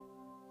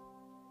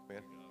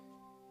Man.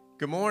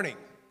 Good morning.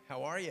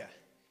 How are you?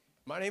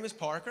 My name is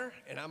Parker,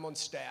 and I'm on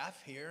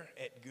staff here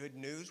at Good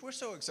News. We're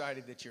so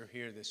excited that you're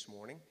here this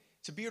morning.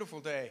 It's a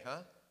beautiful day, huh?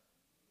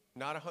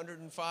 Not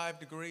 105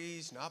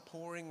 degrees, not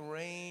pouring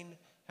rain.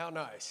 How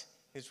nice.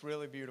 It's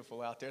really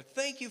beautiful out there.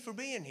 Thank you for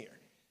being here.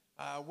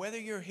 Whether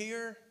you're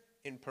here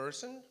in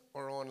person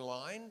or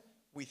online,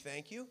 we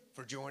thank you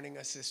for joining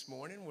us this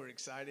morning. We're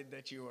excited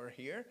that you are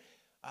here.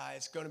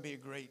 It's going to be a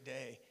great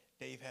day.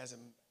 Dave has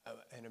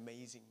an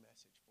amazing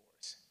message for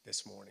us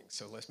this morning,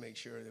 so let's make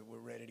sure that we're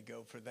ready to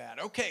go for that.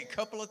 Okay, a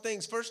couple of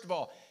things. First of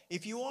all,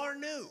 if you are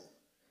new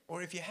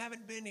or if you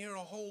haven't been here a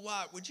whole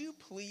lot, would you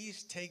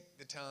please take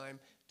the time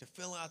to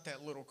fill out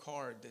that little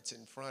card that's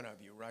in front of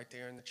you right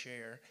there in the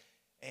chair,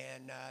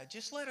 and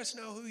just let us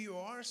know who you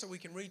are so we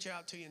can reach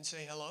out to you and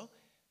say hello.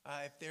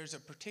 If there's a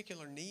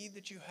particular need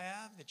that you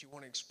have that you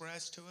want to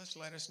express to us,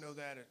 let us know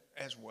that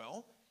as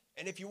well.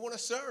 And if you want to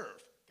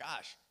serve,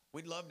 gosh,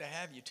 we'd love to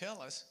have you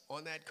tell us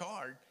on that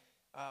card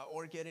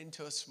or get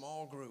into a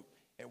small group,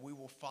 and we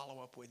will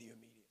follow up with you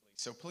immediately.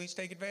 So please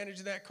take advantage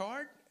of that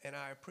card, and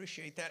I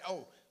appreciate that.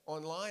 Oh,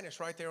 online,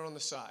 it's right there on the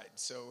side.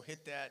 So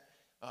hit that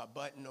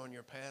button on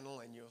your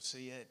panel, and you'll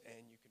see it,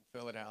 and you can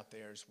fill it out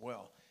there as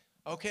well.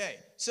 Okay,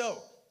 so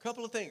a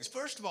couple of things.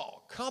 First of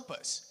all,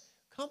 Compass.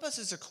 Compass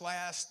is a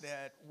class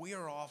that we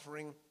are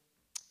offering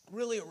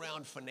really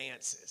around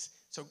finances.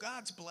 So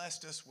God's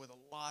blessed us with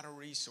a lot of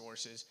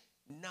resources,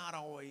 not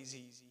always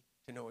easy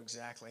to know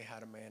exactly how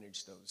to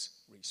manage those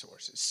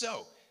resources.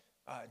 So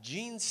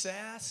Gene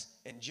Sass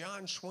and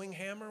John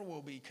Schwinghammer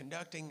will be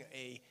conducting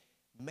a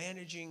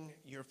Managing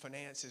Your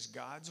Finances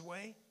God's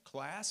Way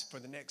class for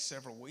the next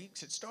several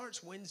weeks. It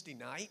starts Wednesday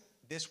night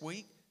this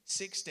week,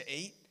 6 to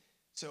 8.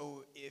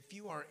 So if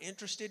you are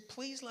interested,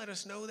 please let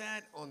us know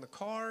that on the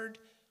card.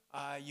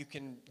 You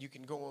can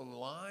go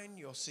online.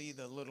 You'll see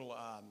the little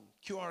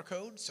QR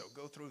code, so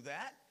go through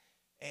that.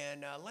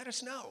 And let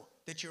us know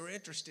that you're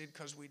interested,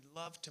 because we'd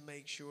love to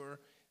make sure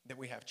that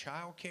we have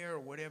childcare or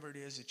whatever it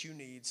is that you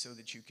need so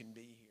that you can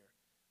be here.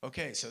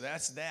 Okay, so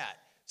that's that.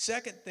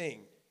 Second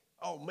thing,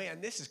 oh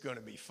man, this is going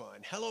to be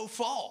fun. Hello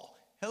Fall.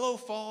 Hello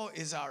Fall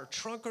is our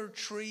trunk or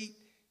treat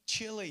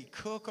chili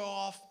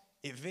cook-off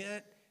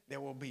event.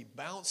 There will be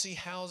bouncy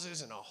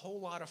houses and a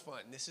whole lot of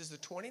fun. This is the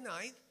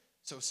 29th,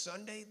 so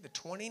Sunday the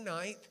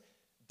 29th,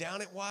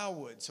 down at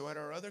Wildwood. So at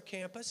our other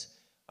campus,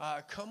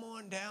 come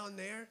on down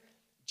there.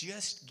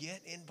 Just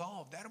get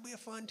involved. That'll be a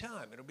fun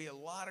time. It'll be a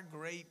lot of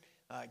great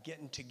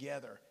getting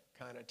together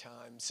kind of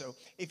time. So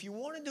if you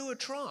want to do a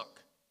trunk,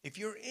 if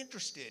you're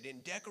interested in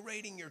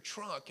decorating your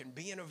trunk and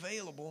being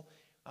available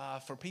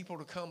for people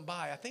to come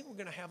by, I think we're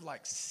going to have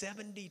like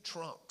 70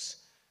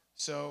 trunks.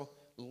 So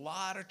a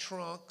lot of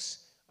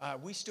trunks.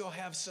 We still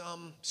have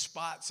some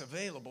spots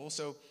available.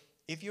 So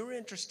if you're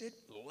interested,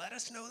 let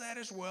us know that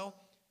as well.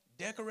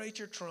 Decorate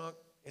your trunk.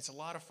 It's a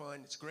lot of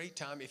fun. It's a great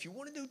time. If you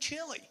want to do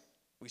chili,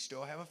 we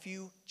still have a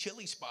few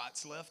chili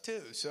spots left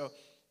too. So if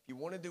you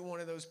want to do one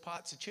of those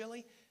pots of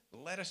chili,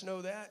 let us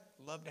know that.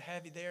 Love to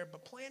have you there.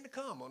 But plan to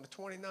come on the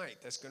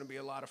 29th. That's going to be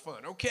a lot of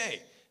fun.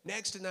 Okay,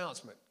 next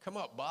announcement. Come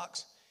up,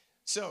 Box.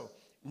 So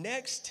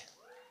next.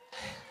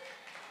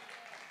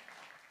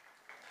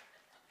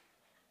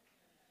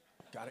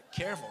 Got it.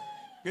 Careful.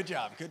 Good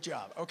job. Good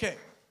job. Okay,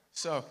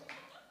 so.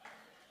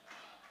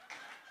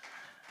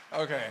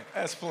 Okay,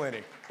 that's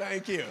plenty.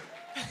 Thank you.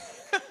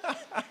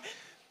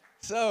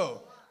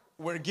 So,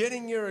 we're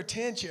getting your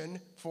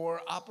attention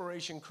for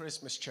Operation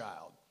Christmas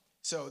Child.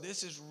 So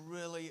this is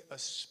really a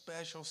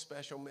special,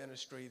 special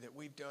ministry that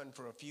we've done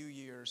for a few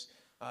years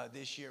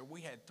this year.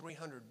 We had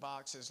 300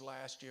 boxes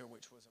last year,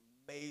 which was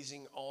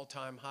amazing,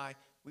 all-time high.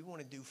 We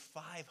want to do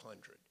 500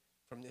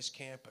 from this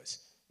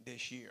campus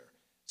this year.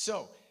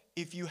 So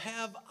if you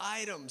have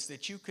items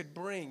that you could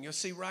bring, you'll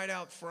see right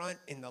out front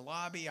in the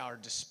lobby our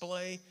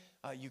display.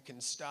 You can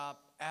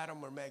stop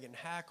Adam or Megan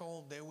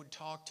Hackle. They would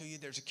talk to you.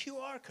 There's a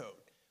QR code.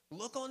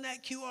 Look on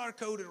that QR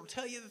code. It'll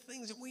tell you the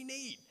things that we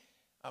need.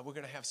 We're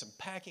going to have some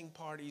packing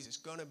parties. It's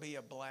going to be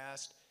a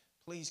blast.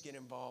 Please get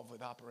involved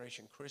with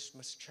Operation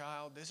Christmas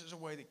Child. This is a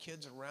way that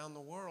kids around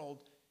the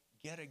world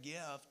get a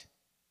gift,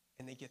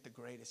 and they get the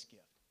greatest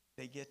gift.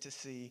 They get to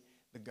see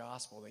the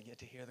gospel. They get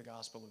to hear the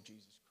gospel of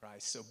Jesus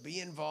Christ. So be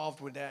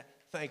involved with that.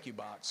 Thank you,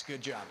 Box.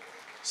 Good job.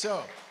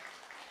 So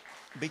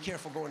be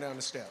careful going down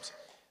the steps.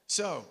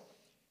 So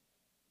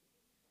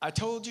I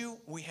told you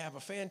we have a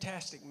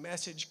fantastic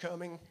message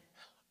coming.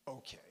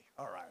 Okay,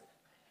 all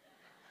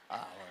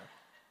right.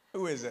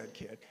 Who is that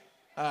kid?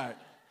 All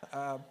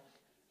right.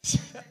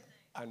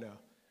 I know.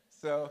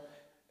 So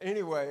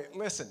anyway,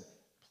 listen,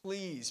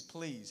 please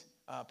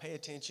pay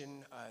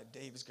attention.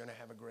 Dave is going to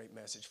have a great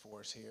message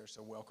for us here.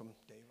 So welcome,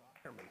 Dave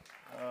Ackerman.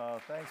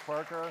 Thanks,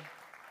 Parker.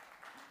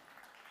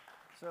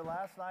 So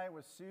last night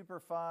was super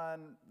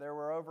fun. There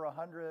were over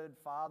 100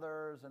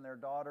 fathers and their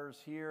daughters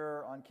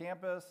here on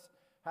campus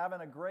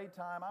having a great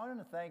time. I want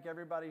to thank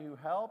everybody who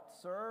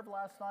helped serve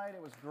last night.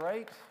 It was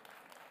great.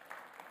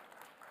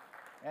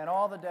 And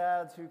all the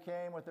dads who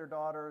came with their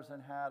daughters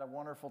and had a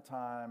wonderful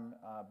time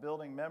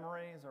building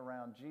memories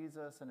around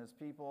Jesus and his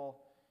people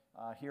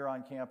here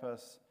on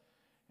campus,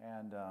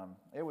 and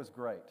it was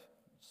great.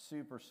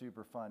 Super,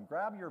 super fun.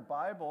 Grab your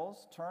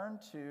Bibles, turn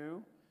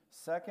to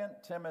 2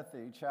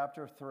 Timothy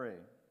chapter 3.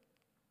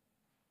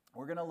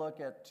 We're going to look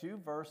at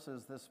 2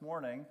 verses this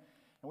morning,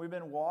 and we've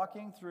been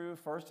walking through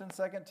 1 and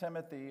 2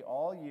 Timothy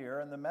all year,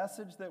 and the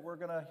message that we're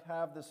going to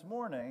have this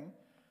morning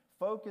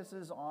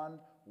focuses on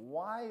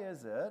why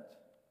is it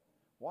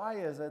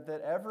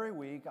that every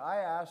week I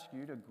ask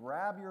you to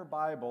grab your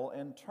Bible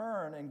and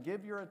turn and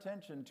give your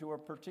attention to a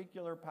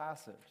particular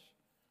passage.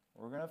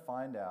 We're going to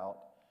find out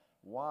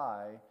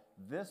why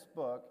this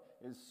book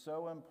is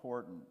so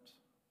important.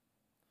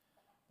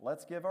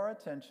 Let's give our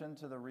attention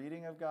to the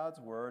reading of God's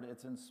Word.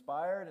 It's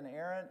inspired,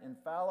 inerrant,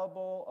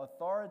 infallible,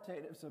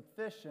 authoritative,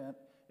 sufficient.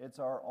 It's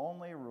our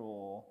only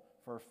rule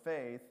for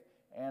faith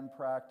and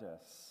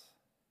practice.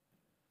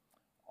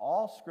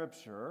 All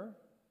Scripture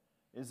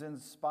is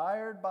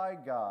inspired by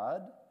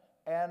God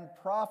and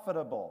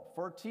profitable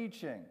for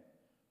teaching,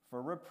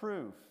 for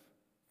reproof,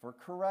 for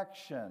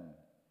correction,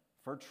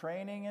 for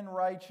training in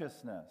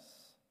righteousness,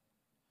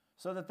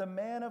 so that the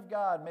man of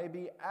God may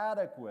be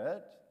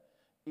adequate,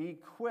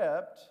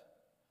 equipped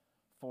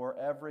for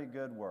every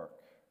good work.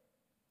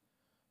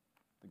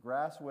 The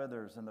grass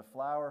withers and the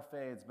flower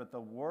fades, but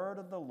the word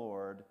of the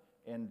Lord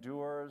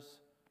endures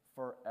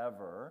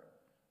forever.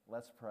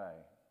 Let's pray.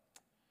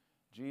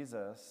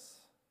 Jesus,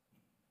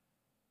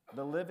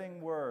 the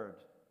living word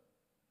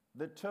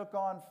that took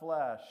on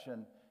flesh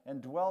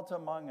and dwelt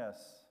among us,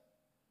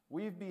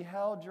 we've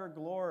beheld your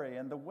glory,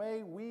 and the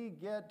way we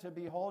get to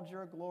behold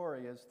your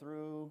glory is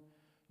through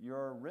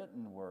your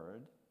written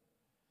word.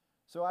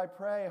 So I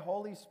pray,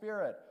 Holy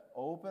Spirit,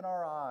 open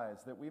our eyes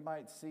that we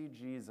might see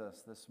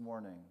Jesus this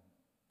morning.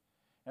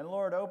 And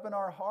Lord, open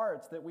our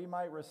hearts that we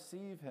might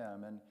receive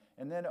him,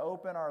 and then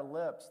open our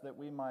lips that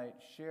we might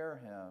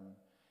share him.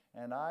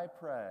 And I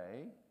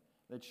pray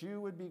that you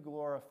would be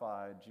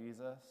glorified,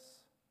 Jesus.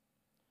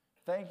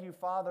 Thank you,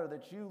 Father,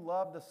 that you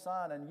love the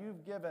Son and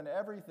you've given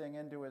everything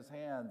into his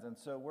hands. And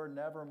so we're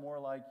never more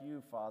like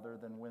you, Father,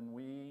 than when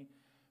we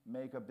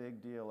make a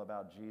big deal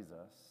about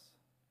Jesus.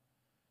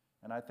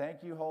 And I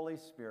thank you, Holy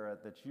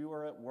Spirit, that you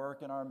are at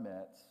work in our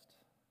midst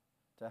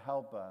to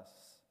help us,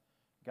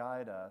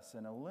 guide us,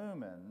 and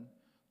illumine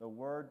the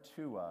word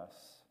to us.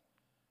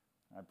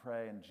 I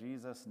pray in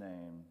Jesus'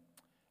 name,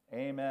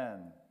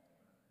 amen.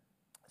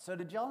 So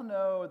did y'all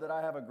know that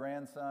I have a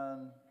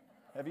grandson?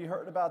 Have you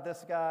heard about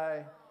this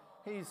guy?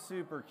 He's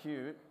super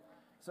cute.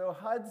 So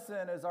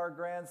Hudson is our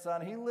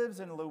grandson. He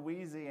lives in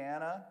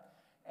Louisiana,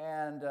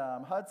 and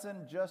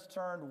Hudson just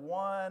turned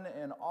 1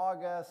 in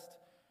August.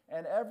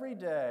 And every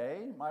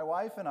day, my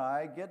wife and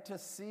I get to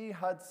see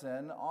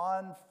Hudson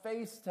on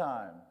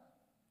FaceTime.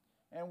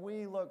 And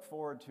we look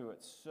forward to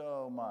it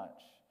so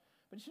much.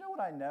 But you know what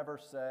I never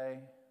say?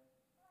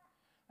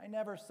 I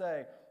never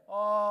say,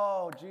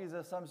 oh,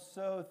 Jesus, I'm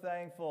so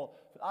thankful.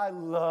 I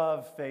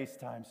love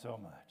FaceTime so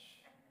much.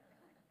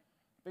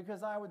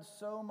 Because I would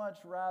so much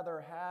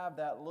rather have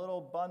that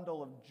little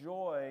bundle of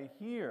joy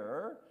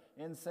here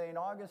in St.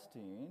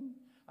 Augustine.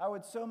 I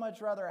would so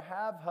much rather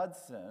have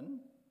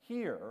Hudson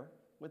here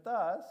with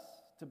us,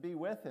 to be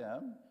with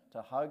him,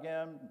 to hug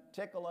him,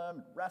 tickle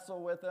him,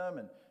 wrestle with him,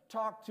 and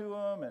talk to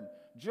him, and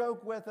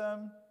joke with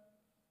him.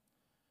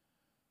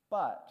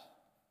 But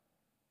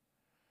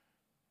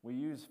we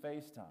use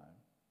FaceTime.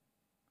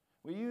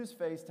 We use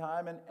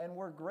FaceTime, and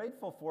we're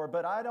grateful for it,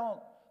 but I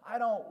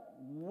don't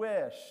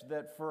wish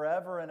that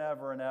forever and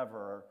ever and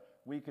ever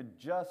we could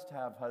just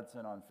have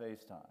Hudson on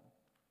FaceTime.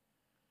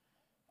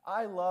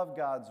 I love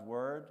God's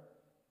Word.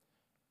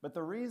 But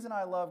the reason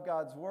I love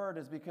God's Word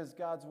is because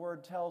God's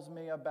Word tells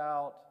me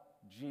about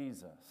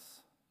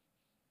Jesus.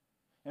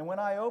 And when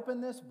I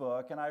open this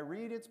book and I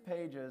read its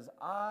pages,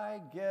 I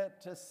get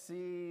to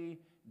see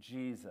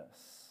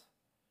Jesus.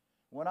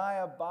 When I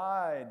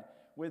abide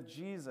with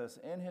Jesus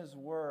in his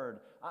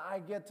Word, I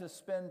get to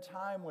spend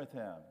time with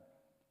him.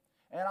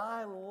 And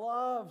I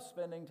love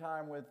spending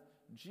time with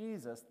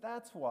Jesus.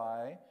 That's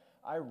why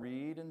I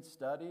read and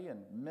study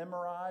and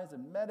memorize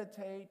and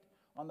meditate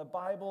on the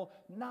Bible,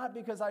 not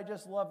because I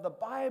just love the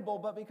Bible,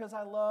 but because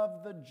I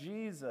love the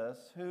Jesus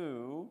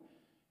who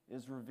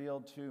is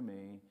revealed to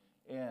me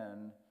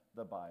in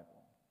the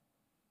Bible.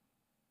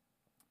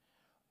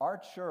 Our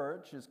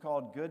church is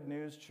called Good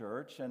News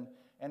Church,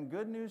 and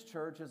Good News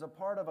Church is a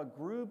part of a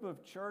group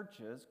of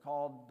churches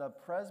called the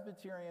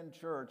Presbyterian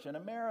Church in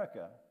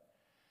America.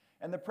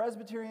 And the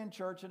Presbyterian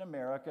Church in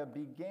America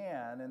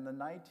began in the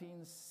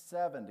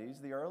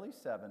 1970s, the early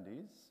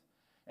 70s,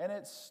 and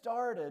it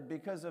started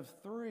because of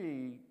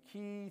 3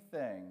 key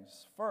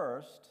things.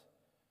 First,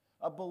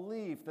 a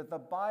belief that the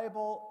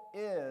Bible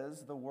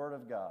is the Word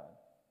of God,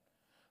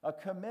 a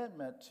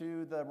commitment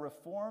to the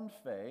Reformed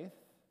faith,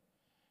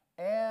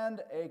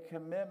 and a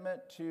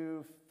commitment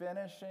to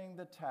finishing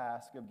the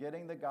task of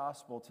getting the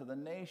gospel to the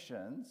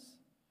nations,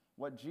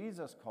 what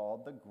Jesus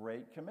called the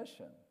Great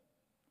Commission.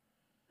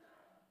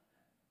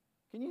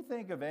 Can you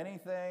think of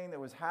anything that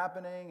was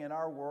happening in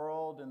our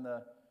world in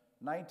the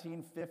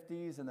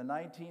 1950s and the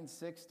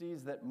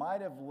 1960s that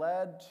might have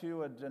led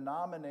to a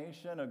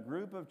denomination, a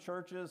group of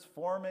churches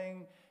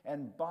forming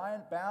and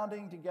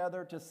bounding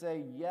together to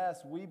say,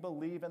 yes, we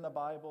believe in the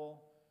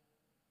Bible?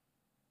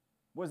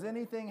 Was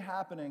anything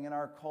happening in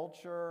our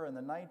culture in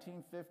the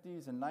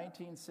 1950s and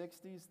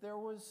 1960s? There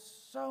was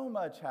so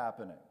much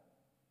happening.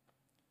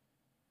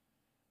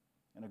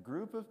 And a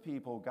group of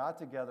people got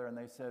together and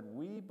they said,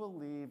 we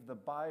believe the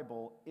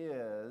Bible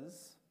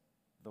is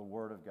the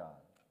Word of God.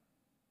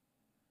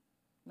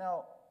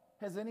 Now,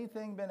 has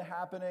anything been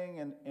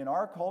happening in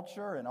our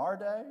culture, in our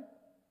day?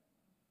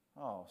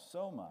 Oh,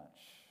 so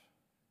much.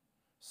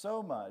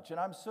 So much. And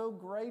I'm so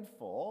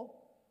grateful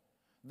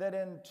that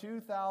in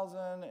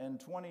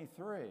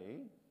 2023,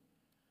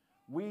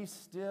 we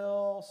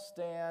still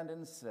stand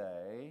and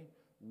say,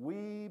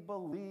 we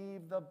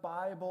believe the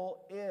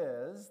Bible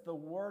is the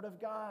Word of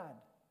God.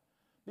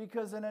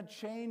 Because in a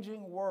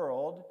changing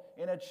world,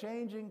 in a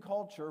changing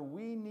culture,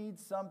 we need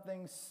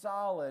something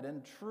solid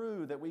and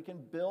true that we can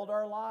build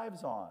our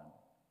lives on.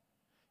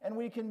 And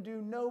we can do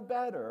no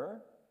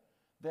better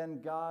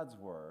than God's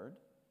Word,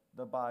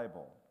 the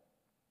Bible.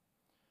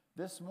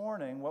 This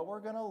morning, what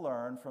we're going to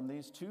learn from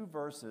these two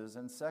verses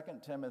in 2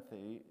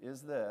 Timothy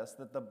is this,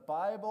 that the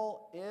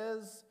Bible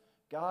is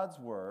God's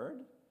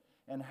Word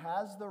and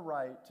has the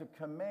right to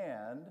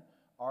command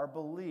our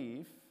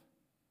belief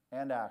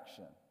and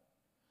action.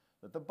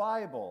 That the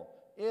Bible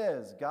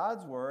is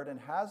God's Word and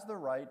has the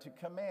right to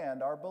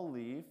command our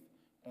belief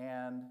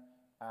and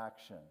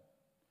action.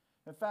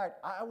 In fact,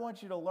 I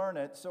want you to learn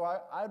it, so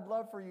I'd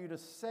love for you to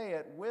say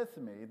it with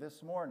me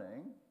this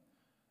morning.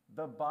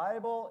 The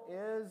Bible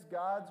is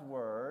God's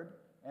Word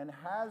and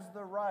has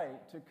the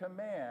right to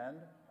command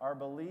our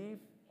belief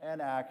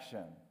and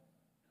action.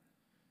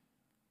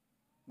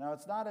 Now,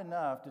 it's not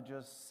enough to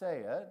just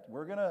say it.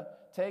 We're going to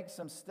take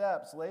some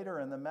steps later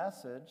in the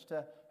message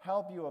to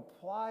help you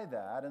apply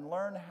that and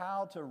learn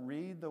how to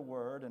read the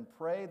Word and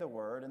pray the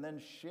Word and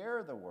then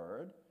share the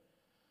Word.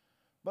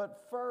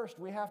 But first,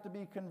 we have to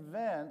be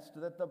convinced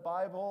that the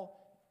Bible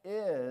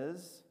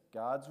is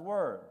God's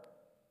Word.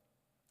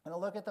 And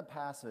look at the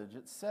passage.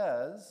 It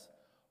says,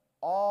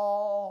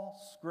 all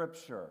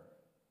Scripture.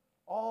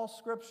 All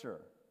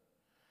Scripture.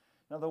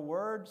 Now, the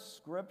word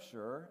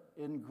Scripture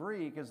in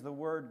Greek is the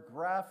word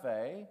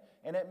graphe,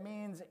 and it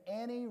means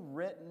any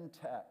written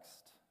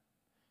text.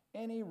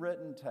 Any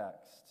written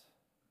text.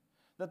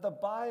 That the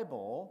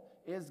Bible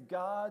is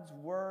God's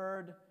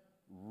Word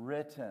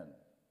written.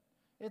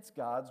 It's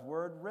God's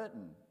Word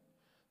written.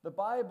 The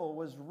Bible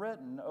was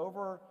written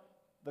over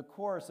the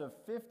course of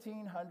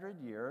 1,500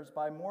 years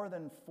by more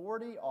than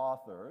 40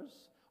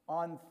 authors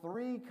on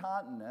 3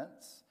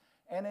 continents,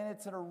 and in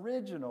its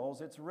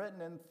originals, it's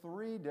written in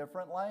 3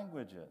 different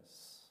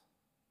languages.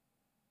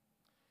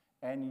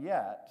 And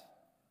yet,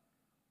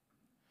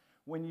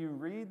 when you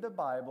read the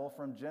Bible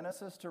from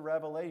Genesis to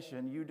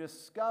Revelation, you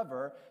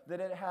discover that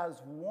it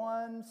has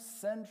one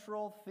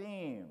central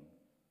theme,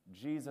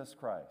 Jesus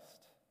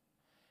Christ.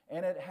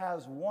 And it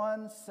has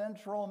one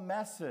central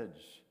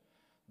message,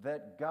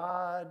 that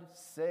God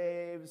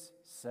saves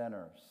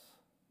sinners.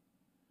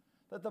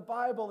 That the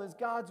Bible is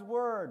God's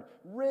Word,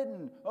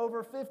 written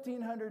over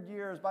 1,500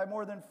 years by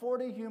more than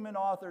 40 human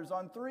authors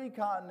on 3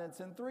 continents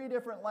in 3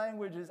 different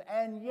languages,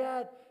 and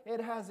yet it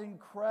has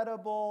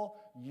incredible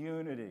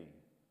unity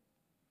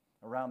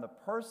around the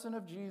person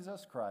of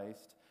Jesus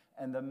Christ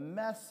and the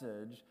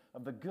message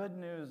of the good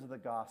news of the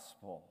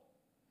gospel.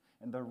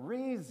 And the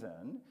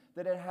reason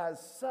that it has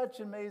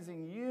such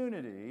amazing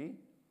unity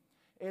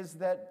is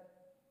that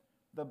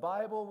the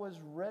Bible was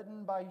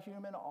written by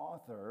human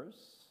authors,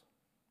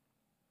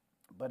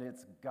 but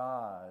it's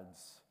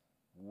God's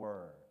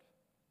Word.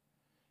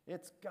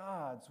 It's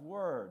God's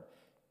Word.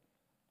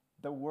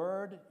 The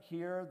word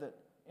here that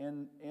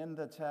in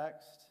the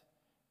text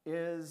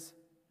is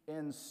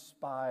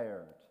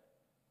inspired.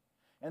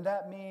 And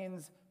that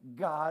means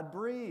God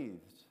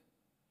breathed.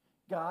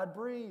 God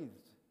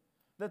breathed.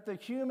 That the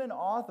human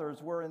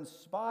authors were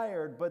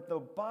inspired, but the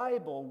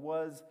Bible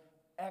was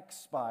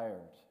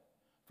expired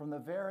from the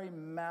very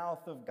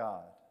mouth of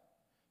God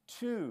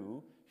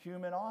to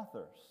human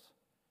authors.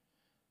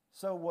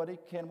 So what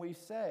can we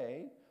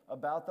say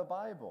about the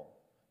Bible?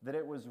 That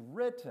it was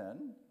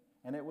written,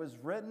 and it was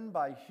written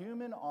by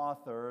human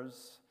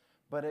authors,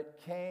 but it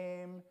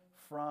came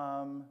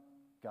from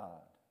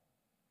God.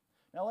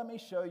 Now let me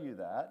show you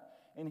that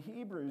in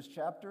Hebrews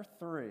chapter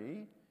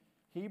 3.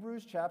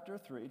 Hebrews chapter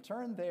 3.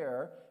 Turn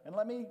there, and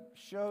let me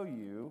show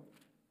you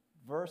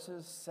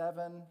verses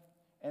 7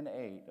 and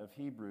 8 of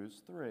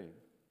Hebrews 3.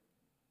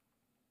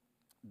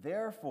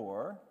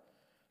 Therefore,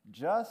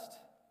 just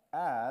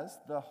as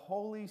the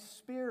Holy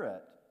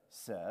Spirit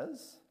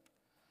says,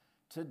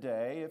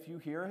 today, if you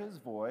hear his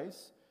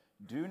voice,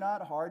 do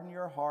not harden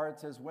your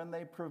hearts as when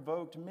they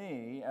provoked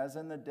me, as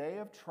in the day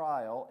of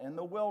trial in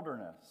the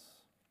wilderness.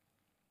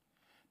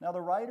 Now,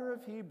 the writer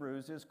of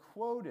Hebrews is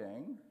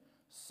quoting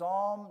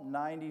Psalm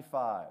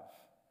 95.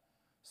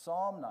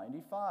 Psalm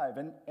 95.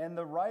 And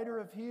the writer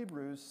of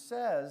Hebrews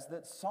says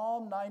that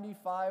Psalm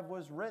 95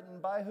 was written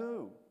by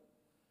who?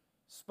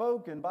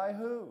 Spoken by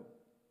who?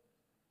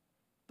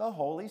 The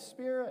Holy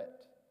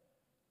Spirit.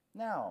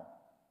 Now,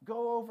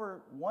 go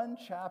over one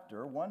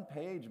chapter, one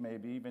page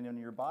maybe even in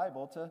your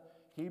Bible, to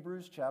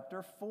Hebrews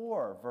chapter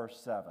 4, verse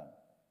 7.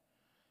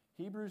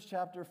 Hebrews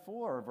chapter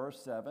 4,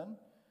 verse 7.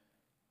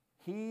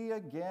 He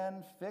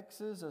again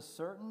fixes a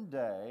certain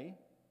day,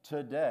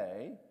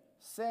 today,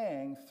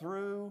 saying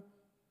through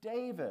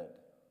David,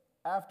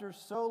 after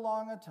so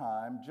long a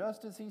time,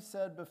 just as he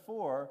said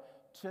before,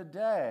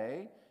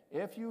 today,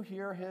 if you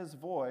hear his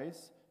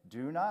voice,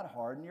 do not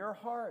harden your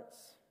hearts.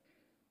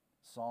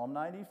 Psalm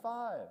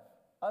 95,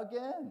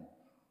 again.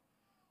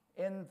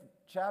 In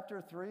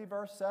chapter 3,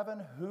 verse 7,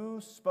 who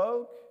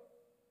spoke?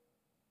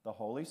 The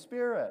Holy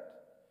Spirit.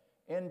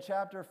 In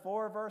chapter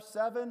 4, verse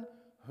 7,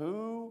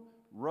 who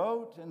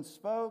wrote and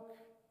spoke?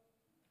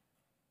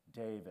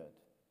 David.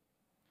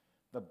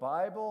 The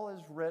Bible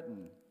is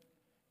written,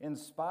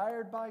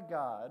 inspired by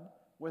God,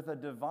 with a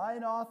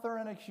divine author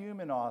and a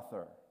human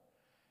author.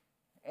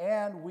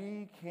 And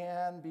we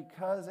can,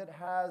 because it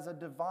has a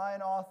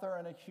divine author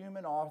and a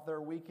human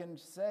author, we can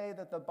say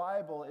that the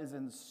Bible is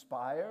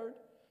inspired,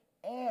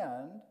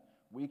 and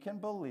we can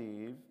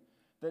believe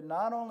that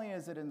not only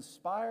is it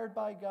inspired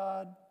by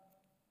God,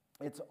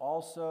 it's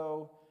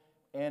also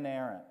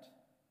inerrant.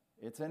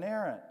 It's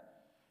inerrant.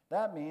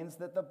 That means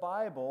that the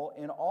Bible,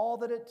 in all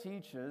that it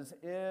teaches,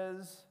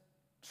 is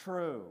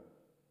true.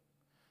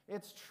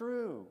 It's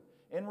true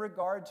in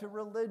regard to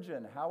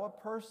religion, how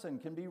a person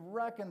can be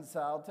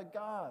reconciled to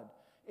God.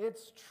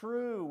 It's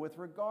true with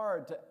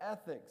regard to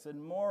ethics and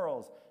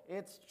morals.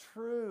 It's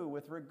true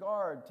with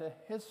regard to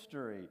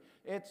history.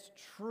 It's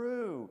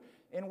true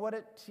in what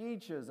it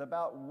teaches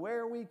about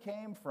where we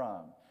came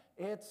from.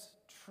 It's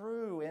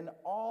true in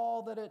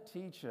all that it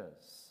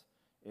teaches.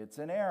 It's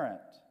inerrant.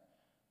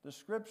 The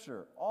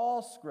Scripture,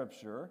 all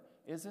Scripture,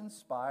 is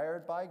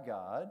inspired by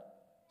God.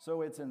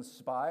 So it's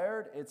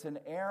inspired, it's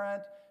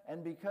inerrant,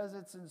 and because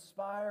it's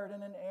inspired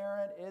and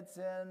inerrant, it's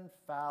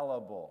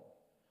infallible.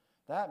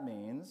 That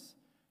means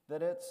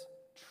that it's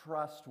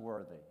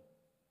trustworthy.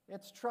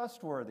 It's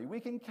trustworthy. We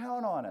can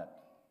count on it.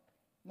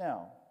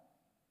 Now,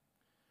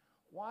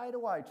 why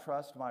do I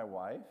trust my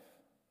wife?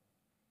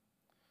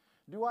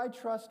 Do I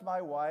trust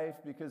my wife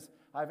because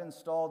I've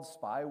installed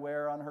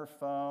spyware on her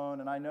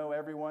phone and I know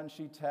everyone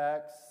she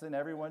texts and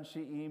everyone she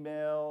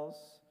emails?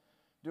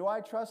 Do I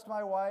trust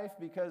my wife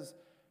because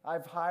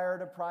I've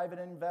hired a private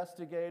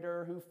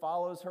investigator who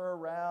follows her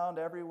around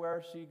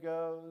everywhere she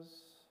goes?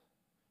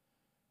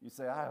 You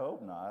say, I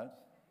hope not.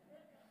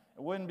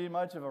 It wouldn't be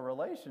much of a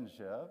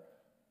relationship.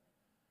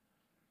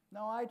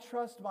 No, I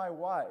trust my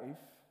wife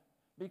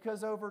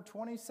because over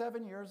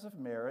 27 years of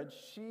marriage,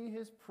 she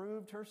has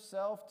proved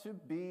herself to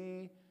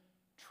be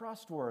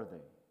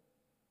trustworthy.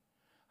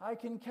 I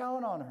can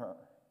count on her.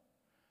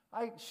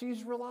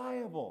 She's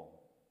reliable.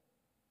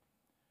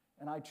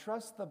 And I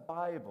trust the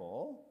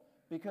Bible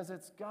because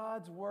it's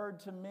God's word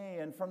to me.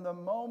 And from the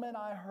moment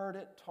I heard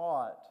it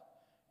taught,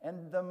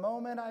 and the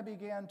moment I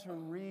began to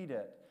read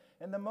it,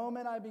 and the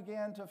moment I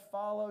began to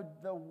follow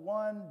the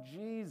one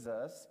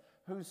Jesus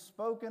who's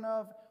spoken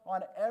of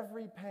on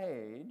every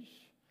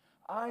page,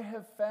 I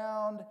have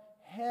found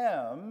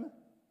him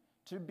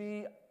to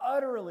be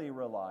utterly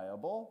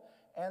reliable,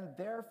 and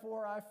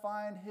therefore I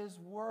find his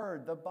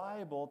word, the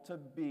Bible, to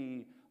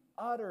be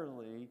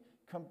utterly,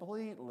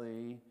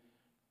 completely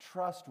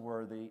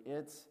trustworthy.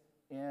 It's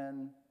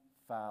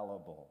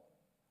infallible.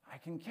 I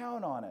can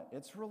count on it.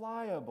 It's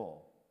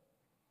reliable.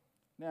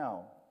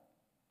 Now,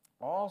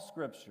 all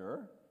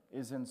Scripture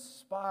is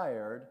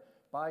inspired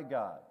by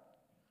God.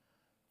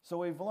 So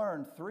we've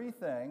learned three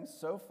things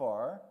so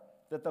far: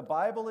 that the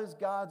Bible is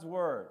God's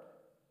word.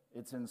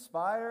 It's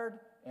inspired,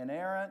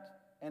 inerrant,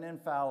 and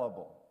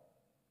infallible.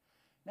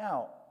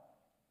 Now,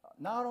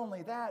 not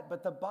only that,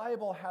 but the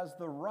Bible has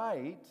the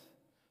right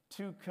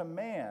to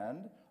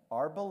command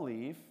our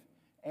belief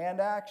and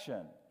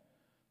action.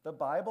 The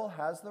Bible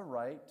has the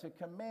right to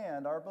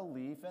command our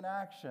belief and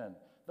action.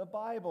 The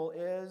Bible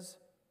is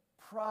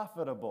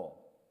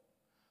profitable.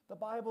 The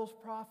Bible's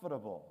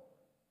profitable.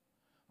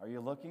 Are you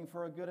looking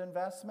for a good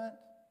investment?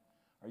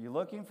 Are you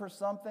looking for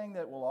something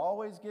that will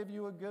always give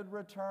you a good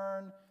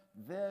return?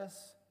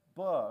 This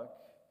book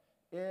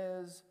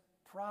is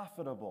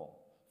profitable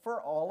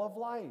for all of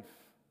life,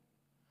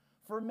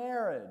 for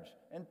marriage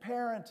and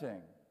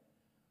parenting,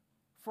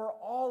 for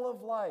all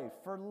of life,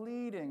 for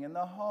leading in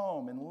the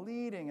home and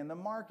leading in the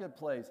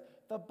marketplace.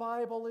 The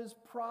Bible is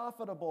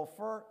profitable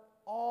for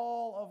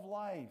all of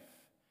life.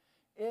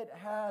 It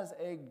has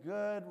a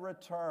good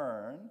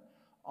return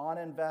on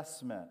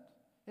investment.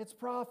 It's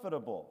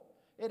profitable.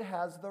 It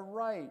has the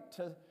right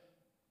to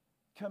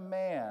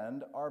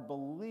command our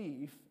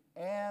belief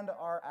and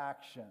our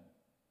action.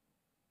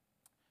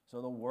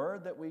 So the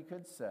word that we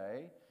could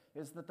say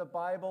is that the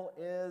Bible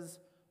is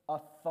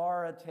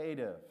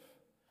authoritative,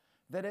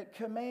 that it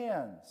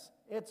commands.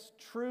 It's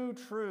true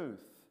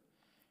truth.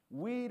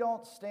 We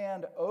don't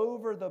stand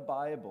over the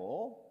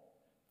Bible.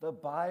 The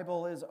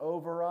Bible is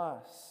over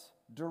us,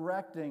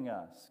 directing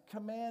us,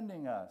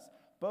 commanding us,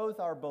 both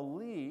our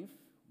belief,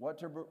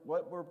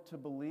 what we're to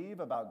believe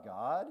about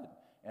God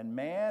and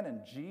man and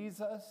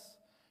Jesus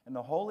and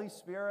the Holy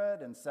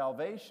Spirit and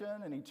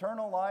salvation and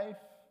eternal life,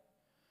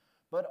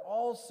 but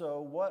also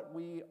what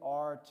we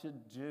are to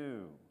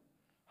do,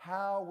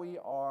 how we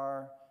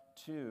are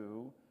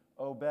to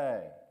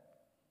obey.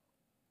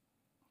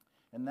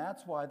 And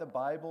that's why the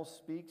Bible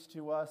speaks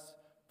to us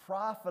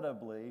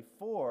profitably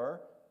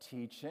for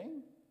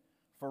teaching,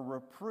 for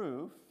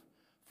reproof,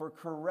 for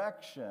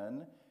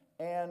correction,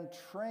 and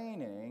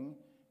training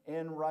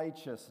in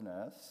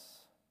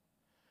righteousness.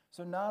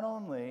 So not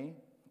only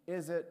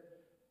is it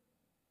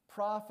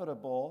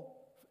profitable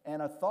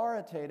and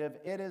authoritative,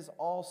 it is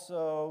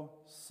also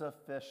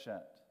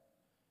sufficient.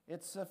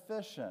 It's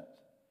sufficient.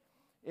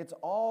 It's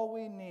all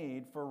we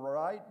need for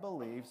right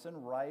beliefs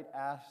and right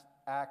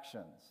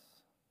actions.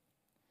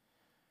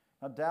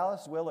 Now,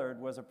 Dallas Willard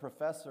was a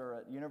professor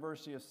at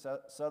University of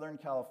Southern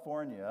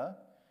California,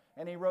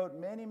 and he wrote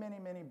many, many,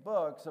 many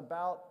books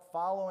about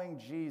following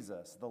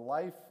Jesus,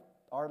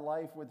 our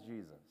life with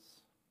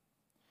Jesus.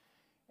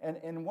 And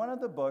in one of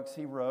the books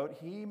he wrote,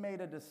 he made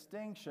a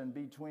distinction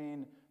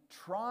between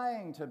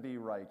trying to be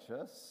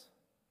righteous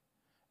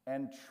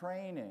and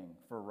training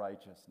for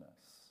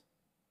righteousness.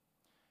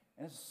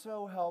 And it's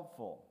so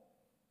helpful,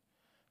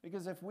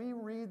 because if we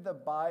read the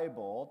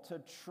Bible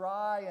to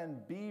try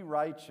and be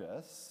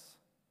righteous,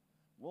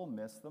 we'll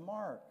miss the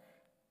mark.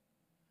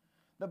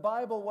 The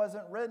Bible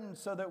wasn't written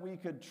so that we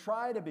could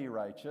try to be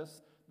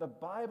righteous. The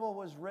Bible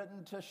was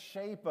written to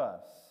shape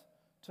us,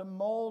 to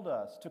mold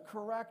us, to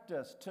correct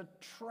us, to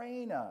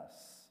train us.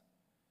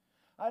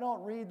 I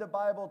don't read the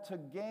Bible to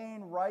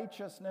gain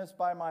righteousness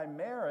by my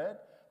merit.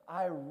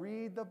 I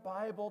read the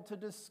Bible to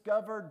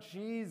discover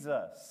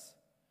Jesus,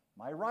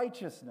 my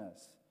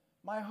righteousness,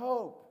 my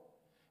hope,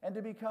 and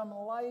to become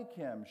like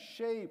him,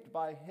 shaped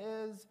by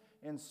his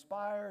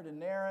inspired,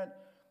 inerrant,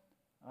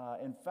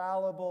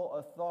 infallible,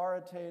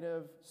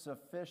 authoritative,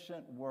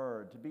 sufficient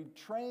word, to be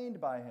trained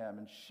by him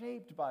and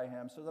shaped by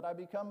him so that I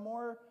become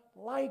more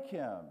like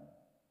him.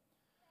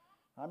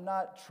 I'm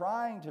not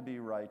trying to be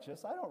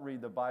righteous. I don't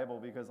read the Bible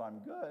because I'm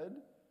good.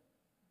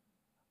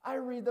 I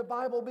read the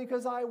Bible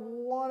because I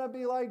want to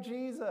be like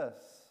Jesus.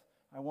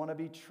 I want to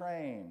be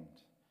trained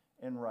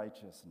in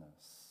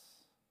righteousness.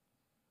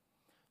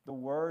 The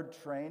word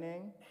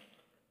training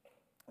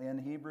in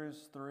in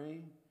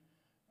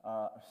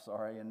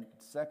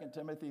 2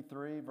 Timothy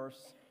 3,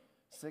 verse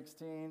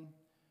 16,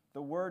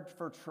 the word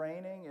for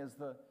training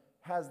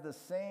has the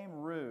same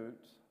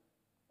root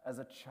as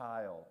a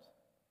child.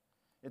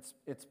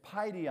 It's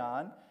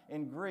paidion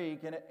in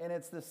Greek, and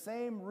it's the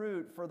same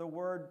root for the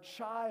word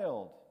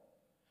child,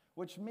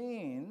 which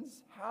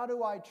means, how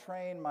do I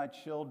train my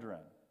children?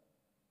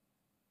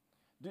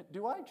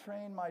 Do I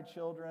train my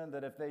children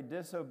that if they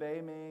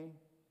disobey me,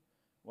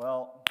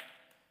 well,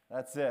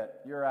 that's it,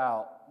 you're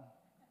out.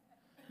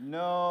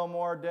 No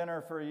more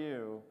dinner for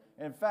you.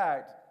 In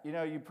fact,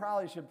 you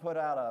probably should put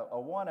out a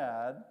one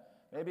ad,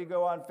 maybe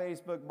go on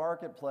Facebook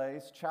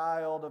Marketplace,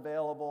 child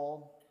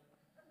available.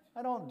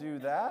 I don't do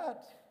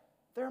that.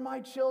 They're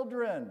my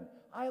children.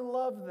 I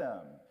love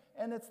them.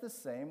 And it's the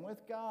same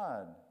with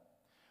God.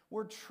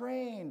 We're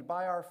trained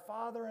by our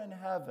Father in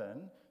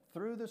heaven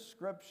through the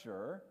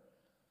Scripture,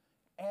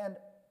 and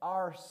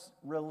our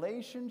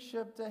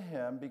relationship to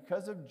him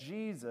because of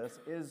Jesus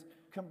is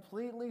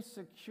completely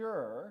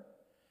secure,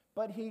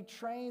 but he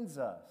trains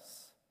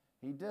us.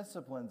 He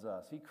disciplines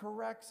us. He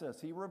corrects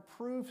us. He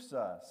reproofs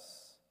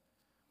us.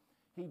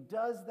 He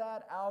does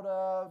that out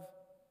of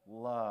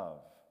love.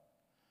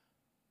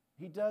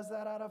 He does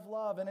that out of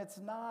love. And it's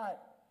not,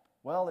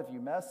 well, if you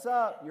mess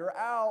up, you're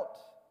out.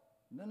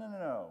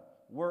 No.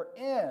 We're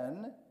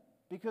in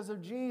because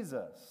of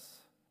Jesus.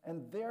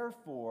 And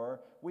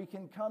therefore, we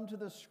can come to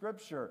the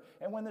Scripture.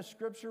 And when the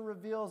Scripture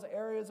reveals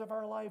areas of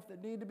our life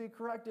that need to be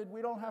corrected,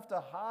 we don't have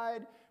to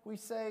hide. We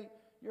say,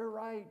 you're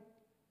right.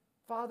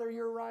 Father,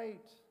 you're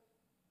right.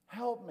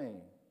 Help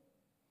me.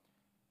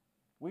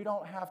 We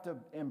don't have to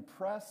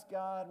impress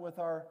God with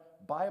our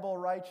Bible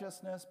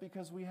righteousness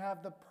because we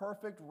have the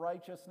perfect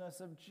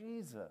righteousness of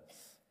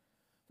Jesus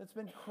that's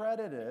been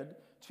credited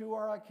to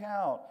our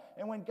account.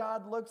 And when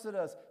God looks at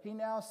us, he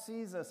now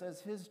sees us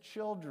as his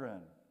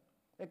children,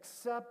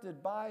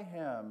 accepted by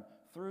him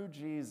through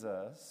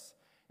Jesus,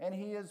 and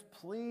he is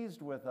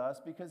pleased with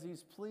us because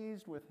he's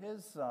pleased with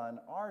his Son,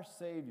 our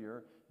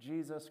Savior,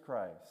 Jesus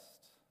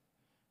Christ.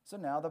 So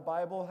now the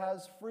Bible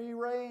has free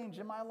range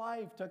in my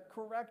life to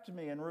correct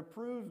me and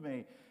reprove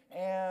me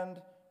and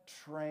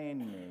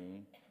train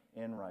me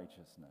in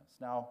righteousness.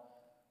 Now,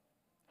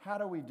 how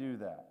do we do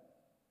that?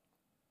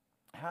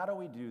 How do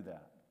we do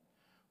that?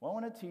 Well, I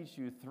want to teach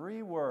you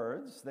 3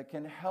 words that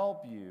can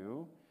help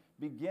you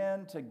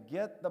begin to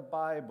get the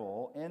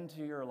Bible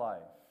into your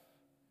life.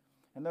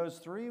 And those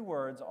 3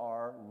 words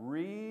are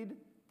read,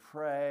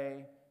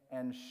 pray,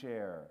 and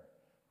share.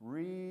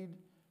 Read,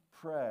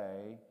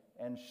 pray,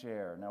 and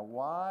share. Now,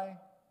 why?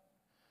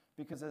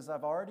 Because as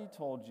I've already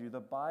told you, the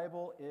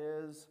Bible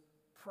is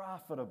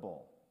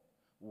profitable.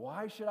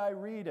 Why should I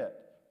read it?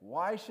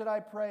 Why should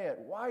I pray it?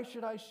 Why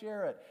should I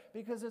share it?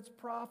 Because it's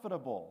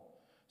profitable.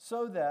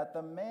 so that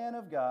the man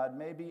of God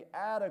may be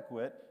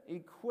adequate,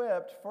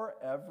 equipped for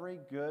every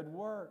good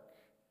work.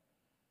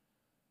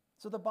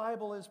 So the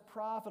Bible is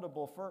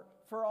profitable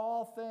for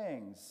all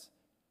things.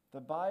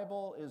 The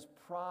Bible is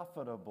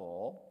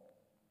profitable.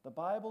 The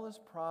Bible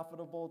is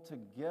profitable to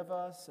give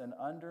us an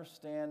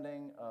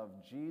understanding of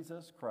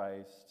Jesus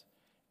Christ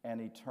and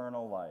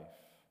eternal life.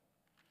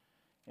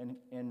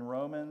 In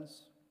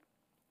Romans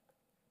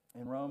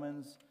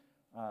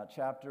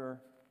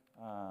chapter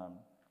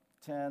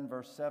 10,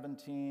 verse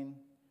 17,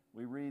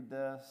 we read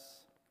this.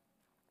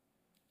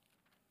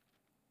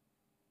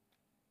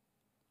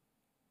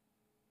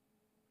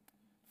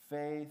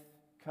 Faith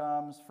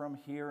comes from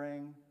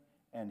hearing,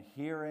 and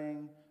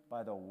hearing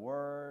by the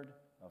word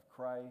of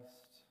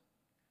Christ.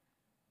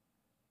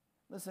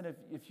 Listen,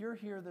 if you're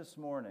here this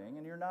morning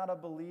and you're not a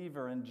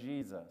believer in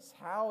Jesus,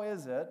 how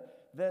is it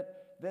that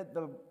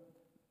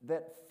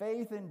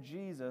faith in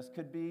Jesus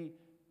could be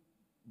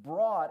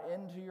brought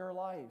into your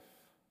life?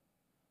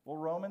 Well,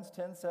 Romans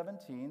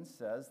 10:17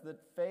 says that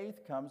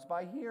faith comes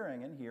by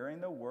hearing, and hearing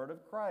the word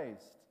of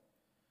Christ.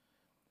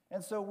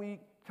 And so we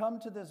come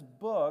to this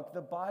book,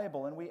 the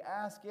Bible, and we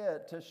ask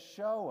it to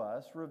show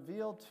us,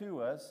 reveal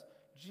to us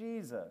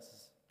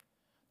Jesus.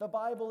 The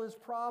Bible is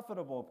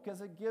profitable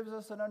because it gives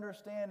us an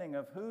understanding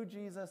of who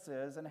Jesus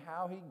is and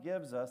how he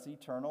gives us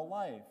eternal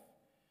life.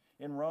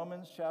 In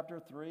Romans chapter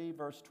 3,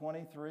 verse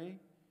 23,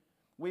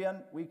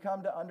 we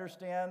come to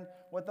understand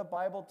what the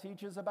Bible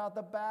teaches about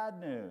the bad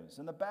news.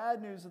 And the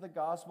bad news of the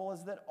gospel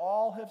is that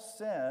all have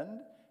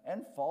sinned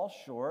and fall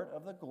short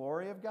of the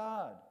glory of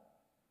God.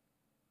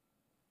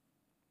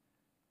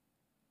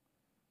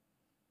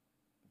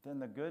 But then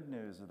the good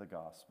news of the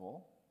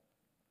gospel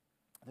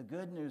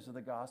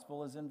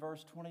is in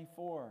verse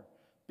 24,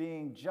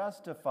 being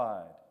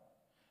justified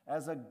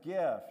as a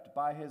gift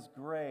by his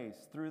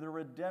grace through the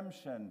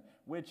redemption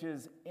which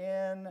is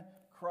in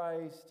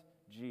Christ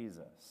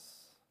Jesus.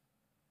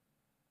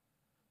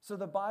 So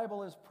the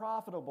Bible is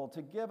profitable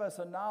to give us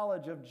a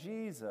knowledge of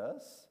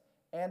Jesus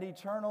and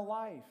eternal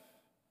life,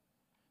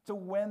 to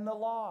win the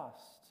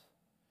lost,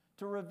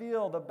 to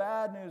reveal the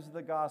bad news of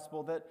the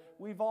gospel that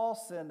we've all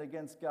sinned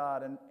against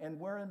God and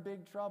we're in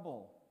big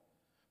trouble.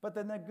 But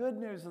then the good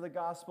news of the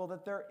gospel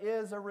that there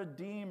is a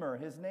Redeemer.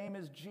 His name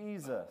is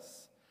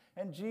Jesus.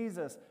 And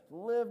Jesus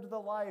lived the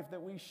life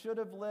that we should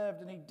have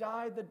lived, and he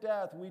died the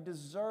death we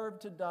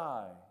deserved to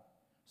die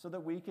so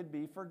that we could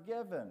be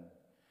forgiven.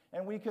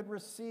 And we could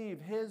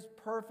receive his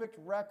perfect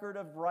record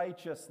of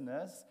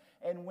righteousness.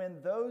 And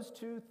when those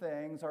two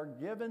things are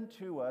given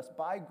to us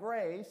by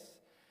grace,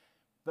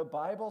 the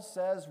Bible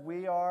says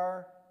we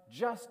are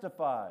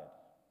justified.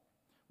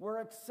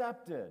 We're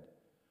accepted.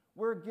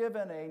 We're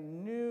given a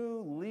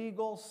new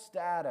legal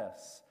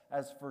status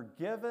as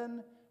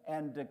forgiven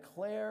and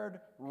declared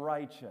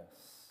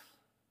righteous.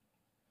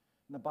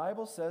 And the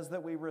Bible says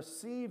that we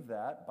receive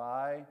that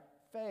by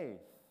faith.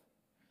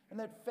 And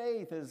that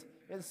faith is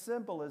as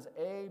simple as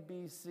A,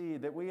 B, C,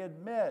 that we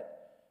admit,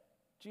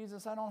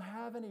 Jesus, I don't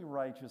have any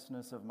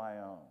righteousness of my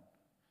own.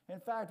 In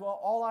fact, well,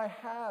 all I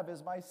have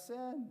is my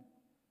sin.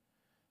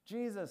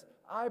 Jesus,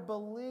 I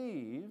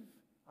believe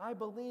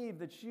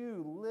that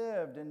you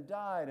lived and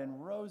died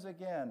and rose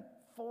again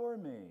for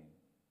me.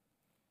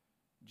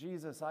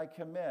 Jesus, I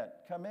commit.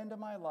 Come into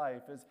my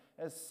life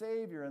as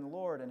Savior and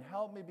Lord and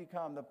help me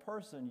become the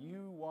person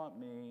you want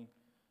me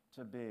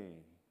to be.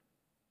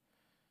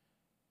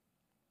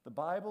 The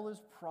Bible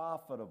is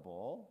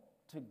profitable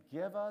to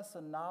give us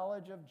a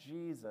knowledge of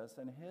Jesus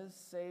and his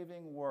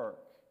saving work,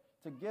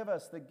 to give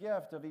us the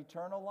gift of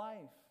eternal life.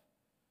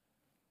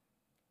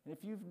 And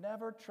if you've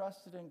never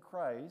trusted in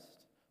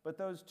Christ, but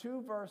those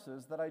two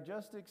verses that I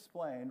just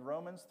explained,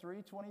 Romans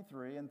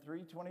 3:23 and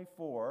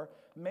 3:24,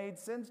 made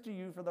sense to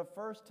you for the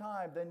first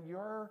time, then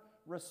your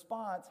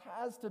response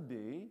has to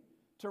be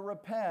to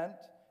repent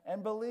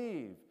and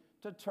believe,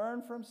 to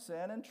turn from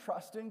sin and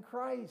trust in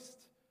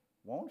Christ.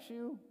 Won't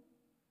you?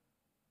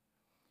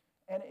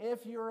 And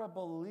if you're a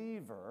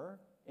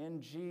believer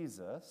in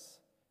Jesus,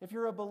 if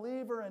you're a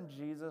believer in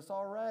Jesus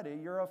already,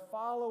 you're a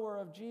follower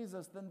of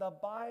Jesus, then the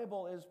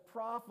Bible is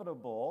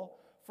profitable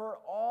for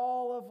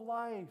all of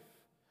life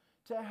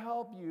to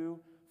help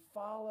you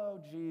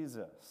follow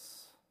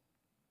Jesus.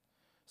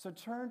 So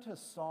turn to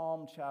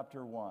Psalm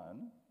chapter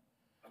 1,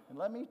 and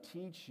let me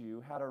teach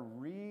you how to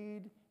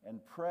read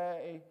and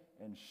pray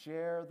and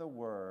share the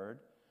word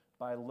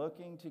by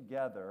looking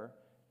together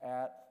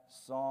at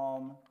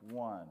Psalm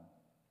 1.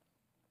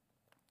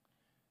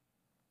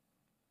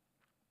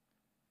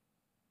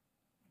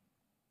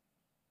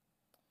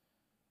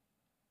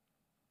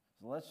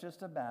 So let's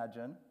just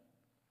imagine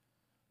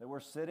that we're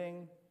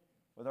sitting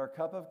with our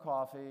cup of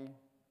coffee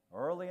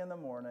early in the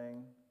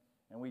morning,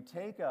 and we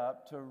take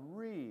up to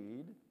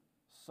read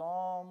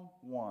Psalm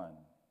 1.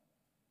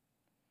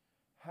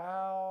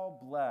 How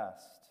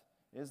blessed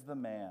is the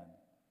man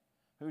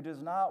who does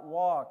not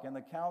walk in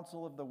the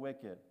counsel of the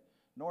wicked,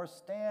 nor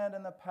stand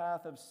in the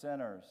path of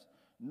sinners,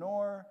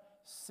 nor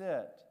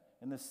sit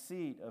in the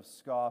seat of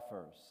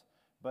scoffers.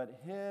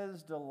 But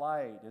his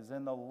delight is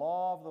in the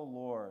law of the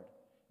Lord,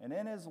 and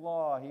in his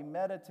law he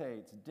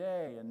meditates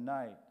day and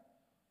night.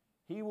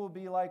 He will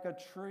be like a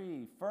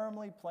tree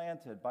firmly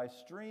planted by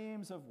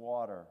streams of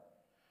water,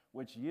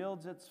 which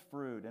yields its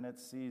fruit in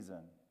its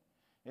season.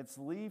 Its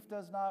leaf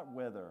does not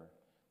wither,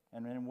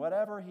 and in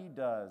whatever he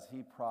does,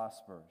 he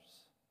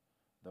prospers.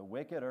 The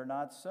wicked are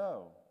not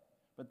so,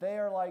 but they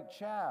are like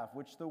chaff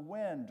which the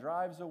wind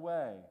drives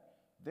away.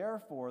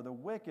 Therefore, the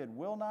wicked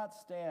will not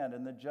stand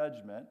in the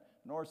judgment,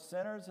 nor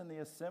sinners in the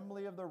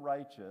assembly of the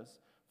righteous.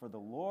 For the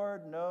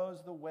Lord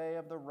knows the way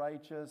of the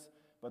righteous,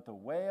 but the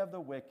way of the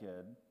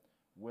wicked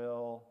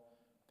will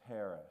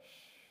perish.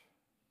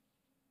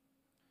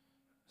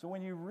 So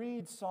when you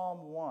read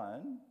Psalm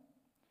 1,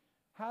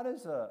 how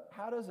does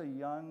a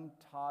young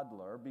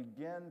toddler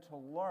begin to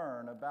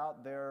learn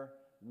about their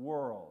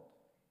world?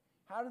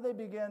 How do they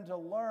begin to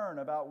learn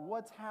about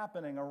what's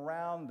happening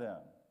around them?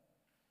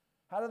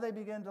 How do they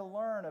begin to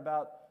learn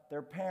about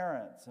their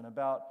parents and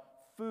about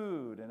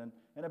food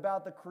and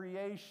about the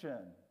creation?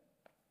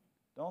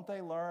 Don't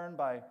they learn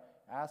by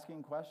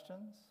asking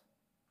questions?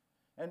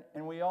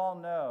 And we all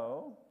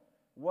know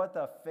what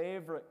the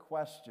favorite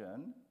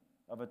question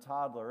of a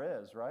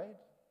toddler is, right?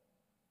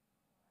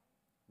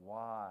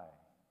 Why?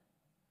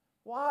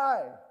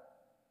 Why?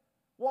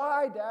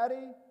 Why,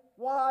 Daddy?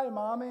 Why,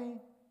 Mommy?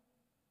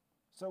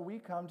 So we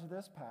come to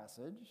this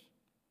passage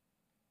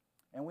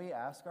and we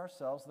ask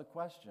ourselves the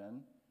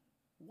question,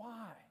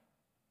 why?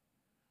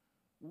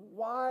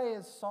 Why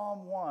is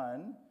Psalm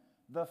 1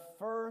 the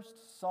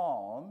first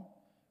psalm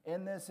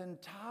in this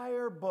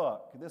entire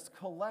book, this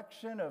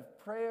collection of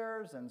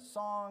prayers and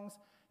songs,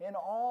 in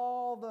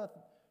all the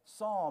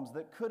psalms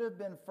that could have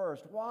been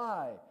first?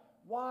 Why?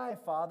 Why,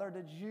 Father,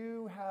 did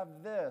you have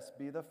this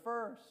be the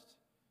first?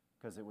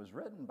 Because it was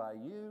written by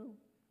you.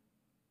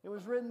 It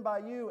was written by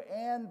you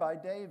and by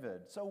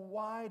David. So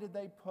why did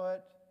they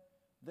put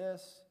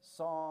this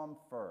psalm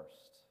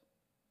first?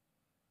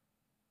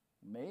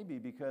 Maybe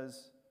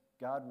because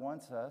God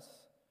wants us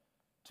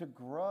to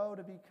grow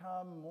to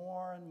become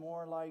more and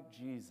more like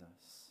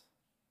Jesus,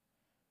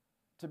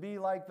 to be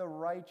like the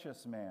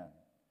righteous man,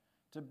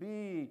 to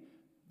be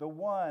the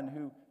one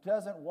who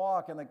doesn't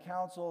walk in the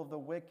counsel of the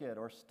wicked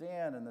or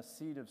stand in the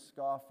seat of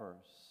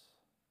scoffers.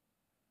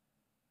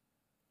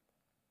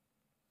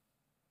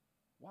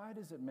 Why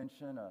does it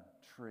mention a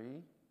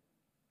tree?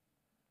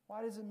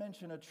 Why does it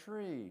mention a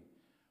tree?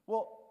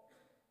 Well,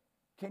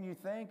 can you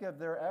think of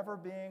there ever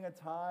being a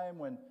time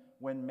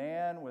when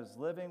man was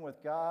living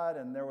with God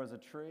and there was a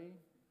tree?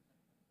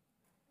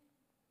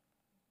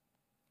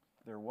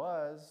 There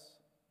was.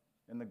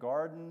 In the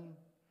garden,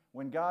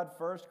 when God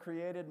first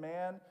created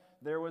man,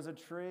 there was a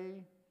tree,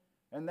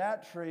 and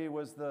that tree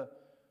was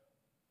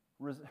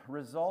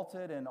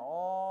resulted in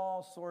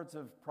all sorts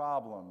of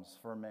problems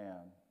for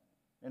man.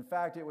 In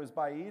fact, it was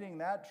by eating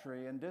that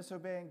tree and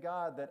disobeying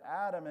God that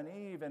Adam and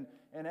Eve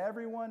and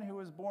everyone who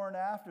was born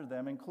after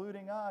them,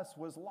 including us,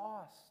 was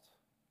lost.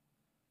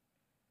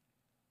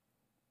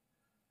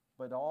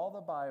 But all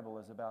the Bible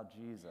is about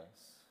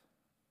Jesus.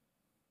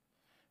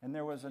 And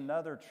there was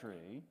another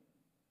tree,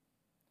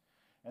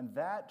 and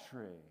that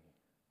tree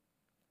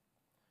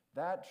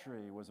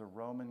was a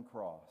Roman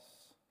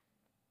cross.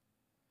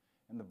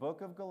 And the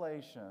book of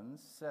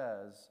Galatians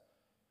says,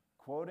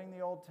 quoting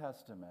the Old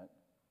Testament,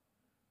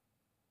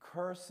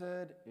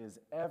 "Cursed is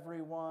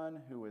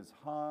everyone who is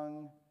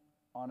hung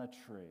on a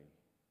tree."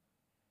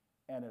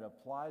 And it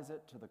applies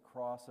it to the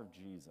cross of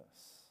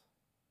Jesus.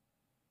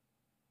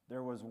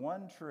 There was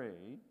one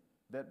tree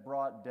that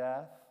brought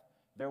death.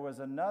 There was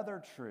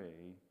another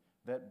tree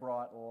that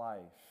brought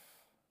life.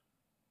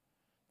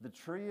 The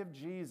tree of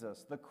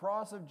Jesus, the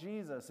cross of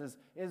Jesus,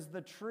 is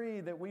the tree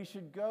that we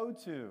should go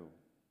to.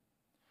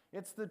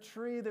 It's the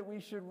tree that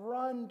we should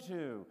run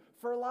to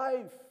for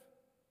life.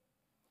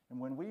 And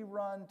when we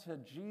run to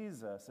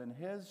Jesus and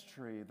his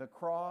tree, the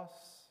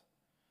cross,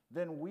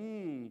 then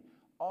we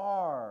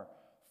are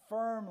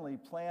firmly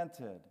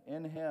planted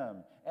in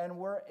him, and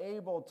we're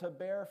able to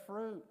bear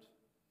fruit.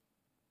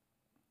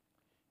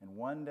 And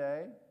one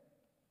day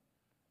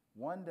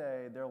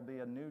there'll be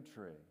a new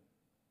tree.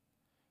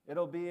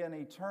 It'll be in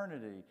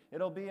eternity.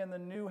 It'll be in the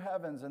new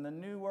heavens and the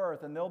new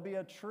earth, and there'll be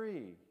a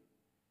tree.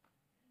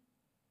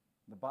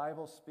 The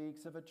Bible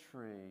speaks of a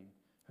tree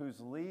whose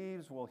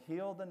leaves will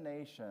heal the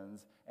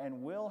nations,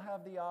 and we'll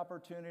have the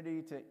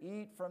opportunity to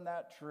eat from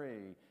that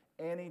tree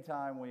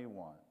anytime we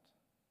want.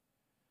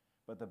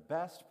 But the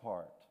best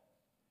part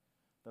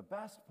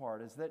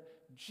is that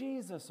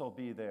Jesus will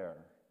be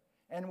there,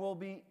 and we'll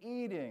be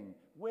eating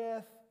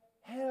with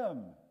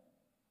him.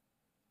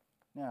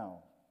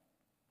 Now,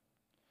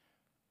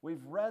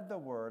 we've read the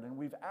word and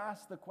we've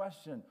asked the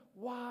question,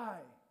 why?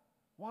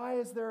 Why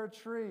is there a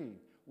tree?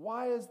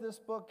 Why is this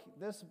book,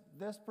 this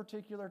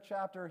particular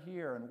chapter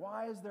here? And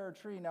why is there a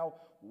tree? Now,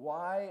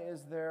 why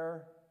is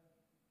there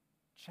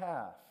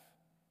chaff?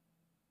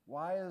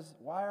 Why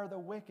are the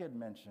wicked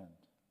mentioned?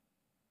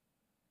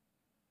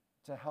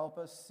 To help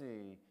us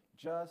see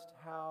just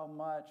how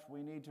much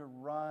we need to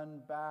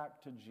run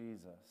back to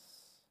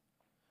Jesus.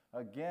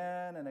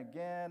 Again and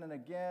again and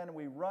again,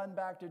 we run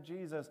back to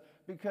Jesus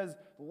because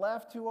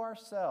left to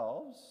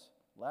ourselves,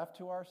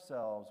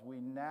 we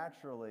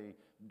naturally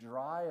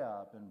dry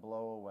up and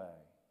blow away.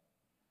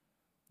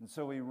 And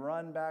so we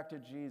run back to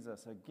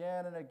Jesus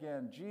again and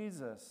again.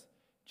 Jesus,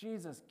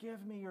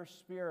 give me your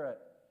Spirit,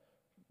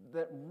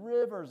 that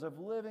rivers of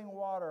living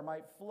water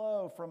might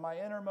flow from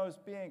my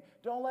innermost being.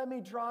 Don't let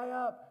me dry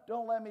up.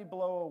 Don't let me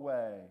blow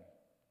away.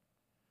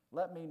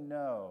 Let me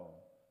know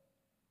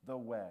the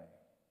way.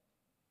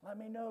 Let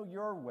me know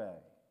your way.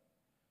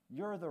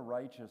 You're the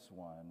righteous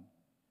one.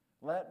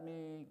 Let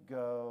me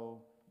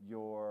go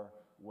your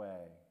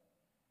way.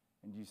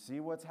 And you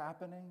see what's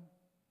happening?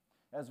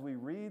 As we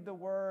read the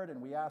Word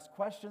and we ask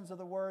questions of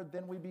the Word,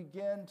 then we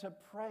begin to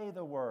pray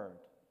the Word.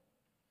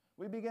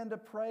 We begin to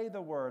pray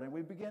the Word and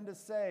we begin to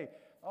say,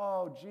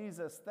 oh,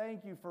 Jesus,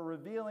 thank you for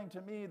revealing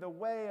to me the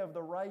way of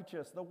the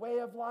righteous, the way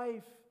of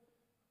life,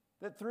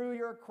 that through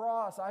your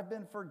cross I've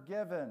been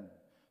forgiven.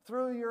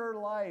 Through your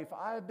life,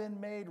 I've been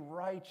made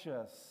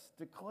righteous,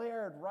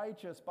 declared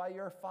righteous by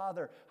your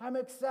Father. I'm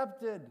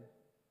accepted.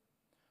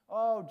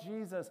 Oh,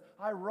 Jesus,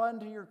 I run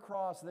to your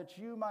cross that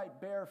you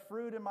might bear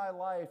fruit in my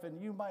life and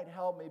you might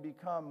help me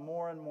become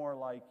more and more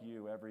like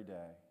you every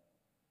day.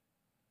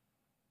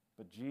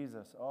 But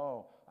Jesus,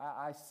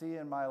 I see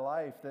in my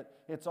life that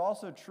it's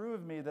also true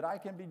of me that I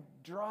can be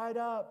dried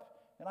up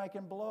and I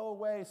can blow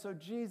away. So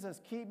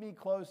Jesus, keep me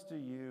close to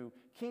you.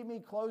 Keep me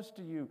close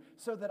to you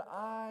so that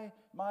I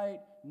might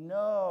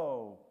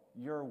know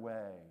your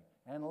way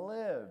and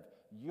live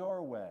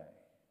your way.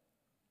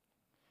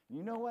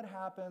 You know what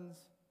happens?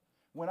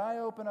 When I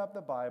open up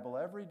the Bible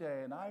every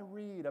day and I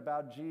read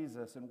about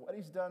Jesus and what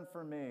he's done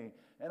for me,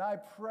 and I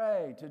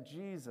pray to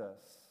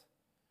Jesus,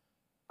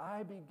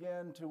 I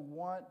begin to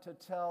want to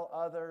tell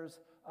others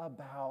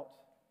about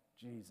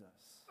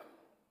Jesus.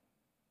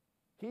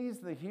 He's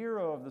the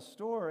hero of the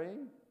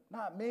story,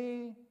 not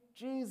me,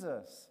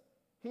 Jesus.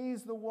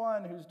 He's the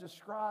one who's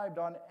described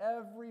on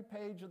every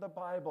page of the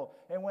Bible.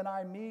 And when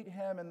I meet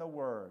him in the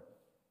Word,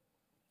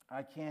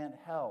 I can't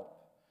help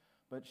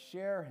but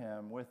share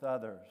him with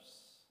others.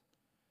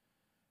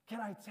 Can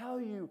I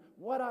tell you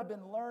what I've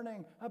been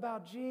learning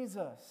about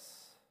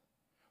Jesus?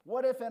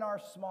 What if in our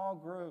small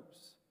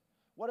groups,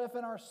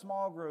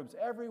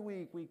 every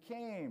week we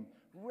came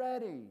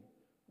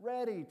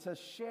ready to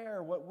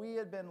share what we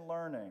had been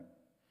learning?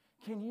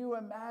 Can you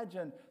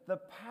imagine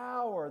the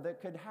power that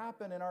could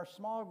happen in our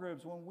small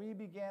groups when we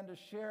began to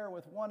share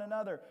with one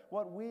another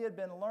what we had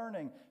been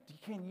learning?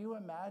 Can you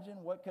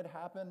imagine what could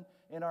happen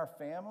in our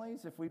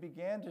families if we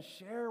began to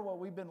share what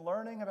we've been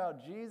learning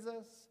about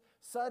Jesus?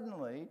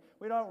 Suddenly,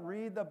 we don't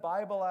read the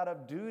Bible out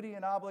of duty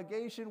and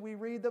obligation. We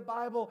read the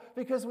Bible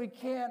because we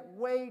can't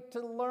wait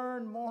to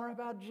learn more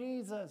about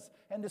Jesus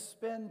and to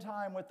spend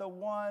time with the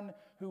one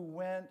who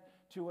went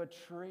to a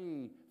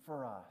tree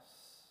for us.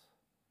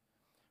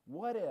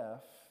 What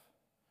if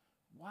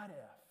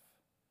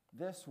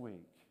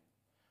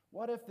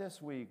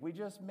this week we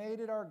just made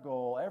it our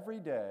goal every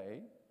day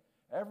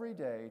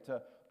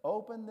to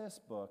open this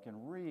book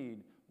and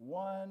read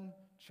one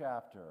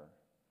chapter,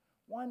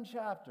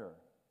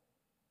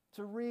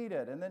 to read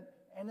it and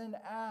then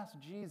ask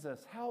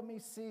Jesus, help me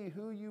see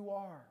who you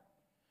are.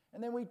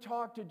 And then we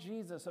talk to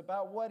Jesus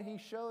about what he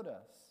showed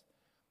us.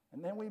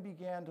 And then we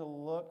began to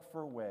look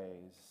for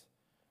ways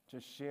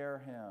to share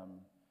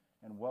him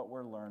and what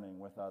we're learning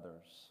with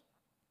others.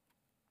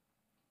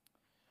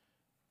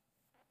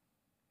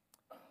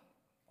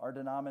 Our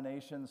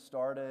denomination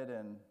started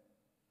in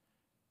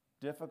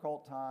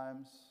difficult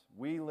times.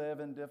 We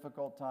live in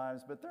difficult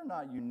times, but they're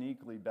not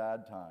uniquely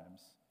bad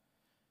times.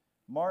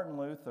 Martin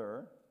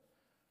Luther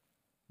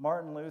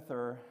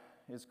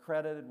is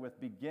credited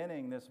with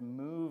beginning this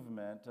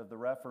movement of the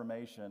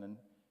Reformation,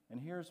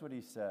 and here's what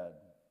he said.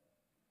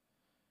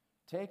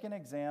 Take an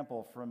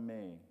example from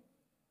me.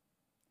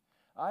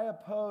 I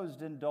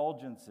opposed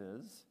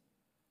indulgences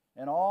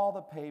and all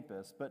the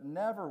papists, but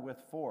never with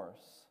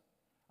force.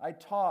 I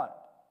taught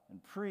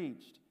and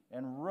preached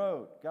and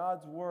wrote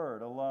God's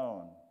word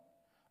alone.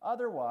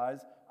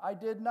 Otherwise, I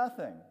did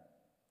nothing.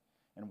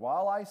 And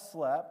while I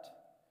slept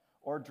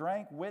or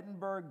drank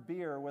Wittenberg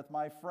beer with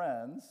my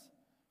friends,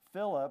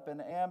 Philip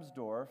and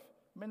Amsdorf,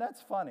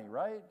 that's funny,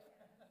 right?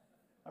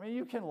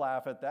 You can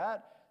laugh at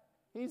that.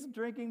 He's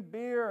drinking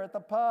beer at the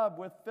pub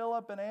with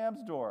Philip and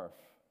Amsdorf.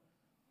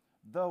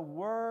 The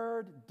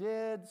word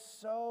did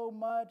so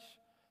much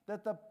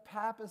that the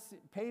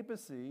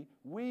papacy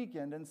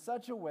weakened in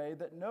such a way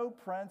that no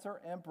prince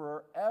or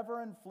emperor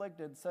ever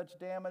inflicted such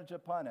damage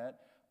upon it.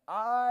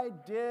 I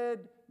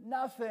did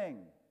nothing.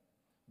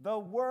 The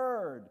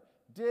word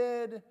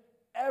did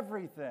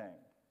everything.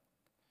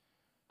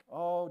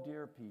 Oh,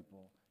 dear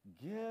people,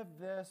 give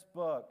this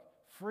book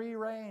free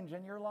range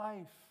in your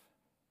life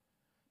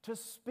to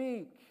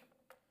speak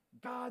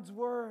God's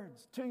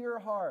words to your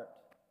heart,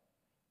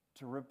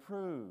 to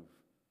reprove,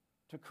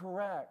 to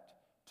correct,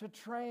 to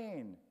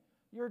train.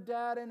 Your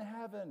dad in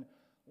heaven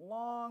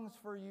longs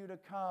for you to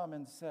come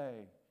and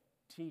say,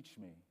 teach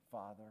me,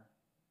 Father.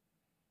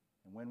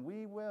 And when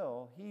we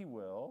will,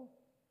 he'll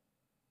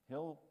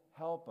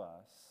help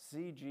us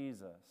see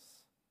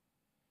Jesus.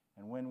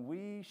 And when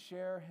we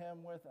share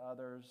him with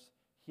others,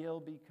 he'll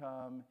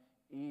become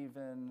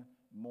even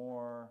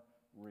more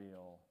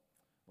real.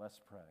 Let's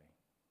pray.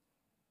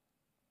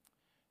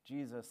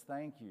 Jesus,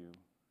 thank you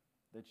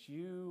that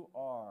you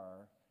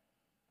are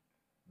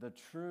the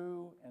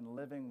true and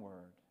living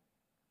Word.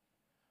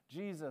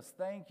 Jesus,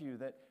 thank you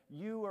that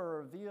you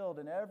are revealed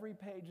in every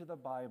page of the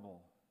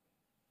Bible,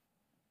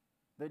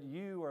 that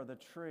you are the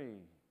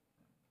tree,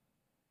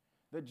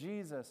 that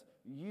Jesus,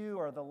 you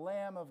are the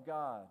Lamb of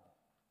God,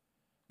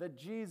 that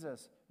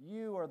Jesus,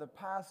 you are the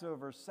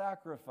Passover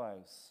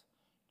sacrifice.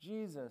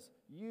 Jesus,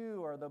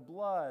 you are the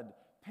blood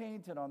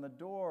painted on the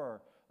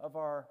door of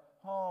our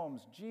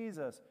homes.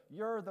 Jesus,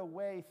 you're the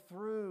way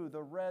through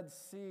the Red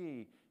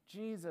Sea.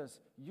 Jesus,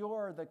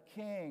 you're the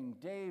King,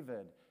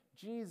 David.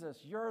 Jesus,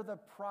 you're the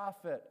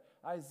prophet,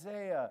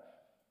 Isaiah,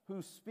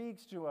 who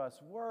speaks to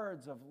us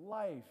words of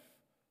life.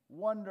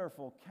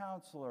 Wonderful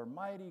Counselor,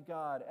 Mighty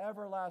God,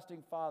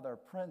 Everlasting Father,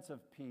 Prince of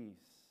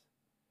Peace.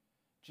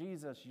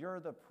 Jesus, you're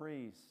the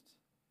priest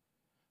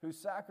who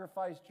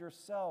sacrificed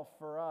yourself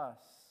for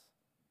us.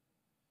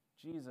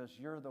 Jesus,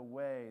 you're the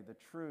way, the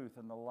truth,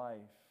 and the life.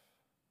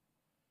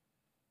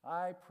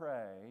 I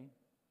pray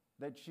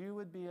that you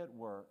would be at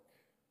work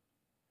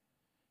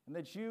and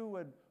that you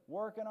would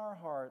work in our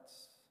hearts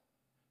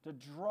to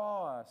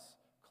draw us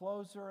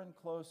closer and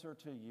closer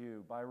to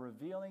you by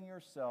revealing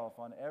yourself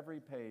on every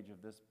page of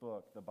this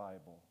book, the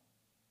Bible.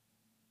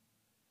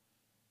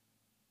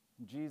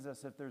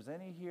 Jesus, if there's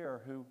any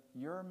here who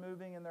you're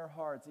moving in their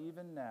hearts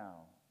even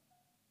now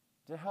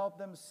to help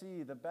them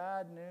see the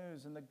bad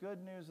news and the good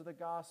news of the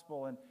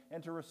gospel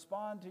and to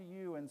respond to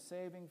you in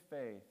saving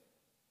faith,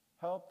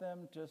 help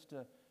them just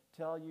to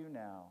tell you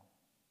now,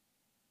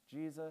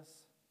 Jesus,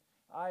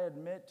 I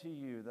admit to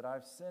you that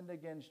I've sinned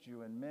against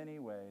you in many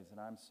ways, and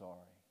I'm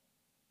sorry.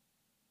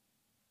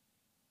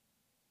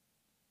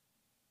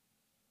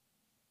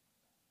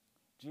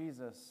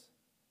 Jesus,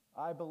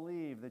 I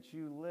believe that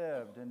you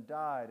lived and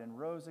died and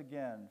rose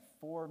again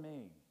for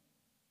me.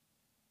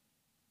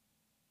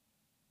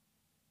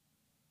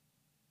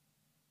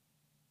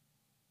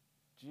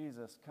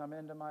 Jesus, come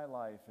into my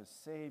life as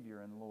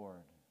Savior and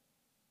Lord.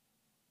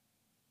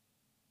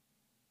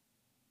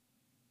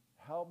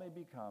 Help me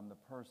become the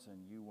person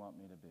you want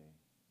me to be.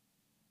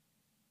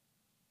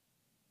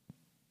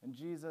 And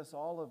Jesus,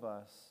 all of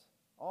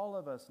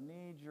us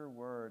need your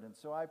word. And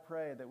so I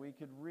pray that we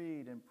could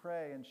read and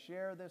pray and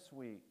share this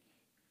week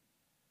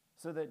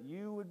so that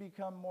you would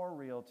become more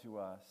real to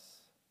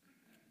us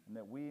and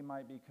that we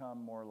might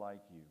become more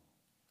like you.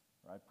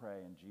 I pray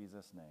in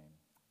Jesus' name,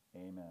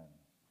 amen.